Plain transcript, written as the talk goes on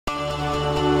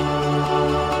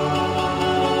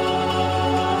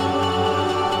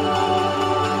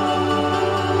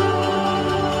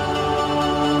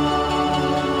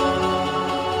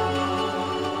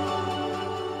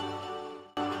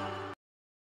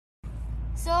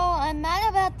So I'm mad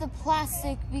about the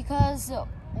plastic because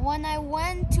when I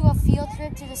went to a field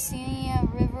trip to the Senior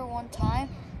River one time,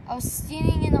 I was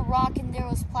standing in a rock and there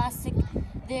was plastic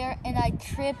there and I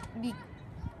tripped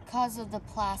because of the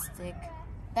plastic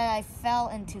that I fell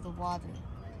into the water.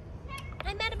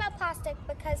 I'm mad about plastic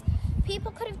because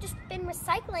people could have just been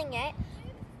recycling it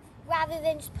rather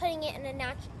than just putting it in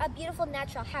a beautiful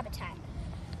natural habitat.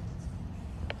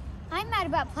 I'm mad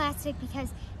about plastic because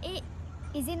it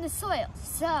is in the soil.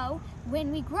 So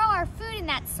when we grow our food in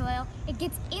that soil, it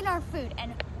gets in our food.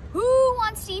 And who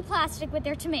wants to eat plastic with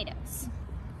their tomatoes?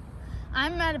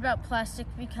 I'm mad about plastic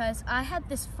because I had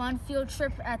this fun field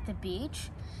trip at the beach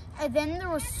and then there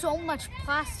was so much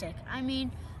plastic. I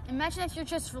mean, imagine if you're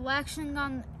just relaxing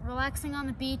on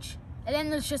the beach and then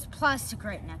there's just plastic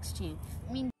right next to you.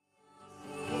 I mean,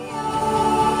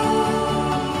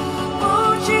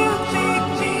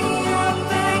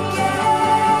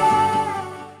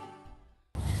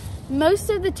 most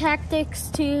of the tactics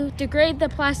to degrade the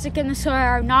plastic in the soil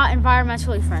are not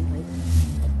environmentally friendly.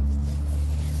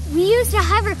 We used a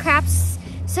hovercraft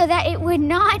so that it would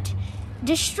not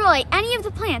destroy any of the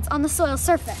plants on the soil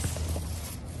surface.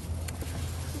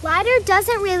 LiDAR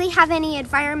doesn't really have any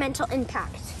environmental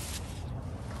impact.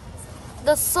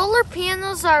 The solar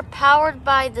panels are powered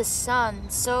by the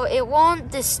sun, so it won't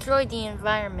destroy the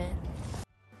environment.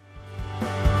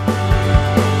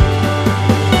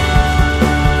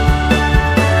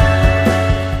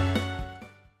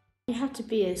 You have to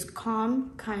be as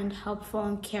calm, kind, helpful,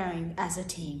 and caring as a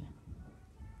team.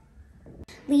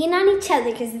 Lean on each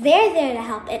other because they're there to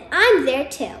help and I'm there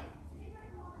too.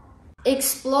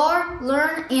 Explore,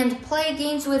 learn, and play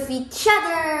games with each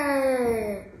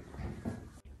other.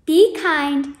 Be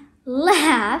kind,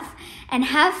 laugh, and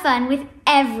have fun with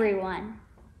everyone.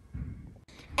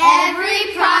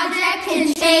 Every project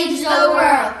can change the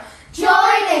world.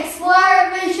 Join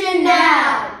ExploraVision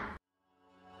now.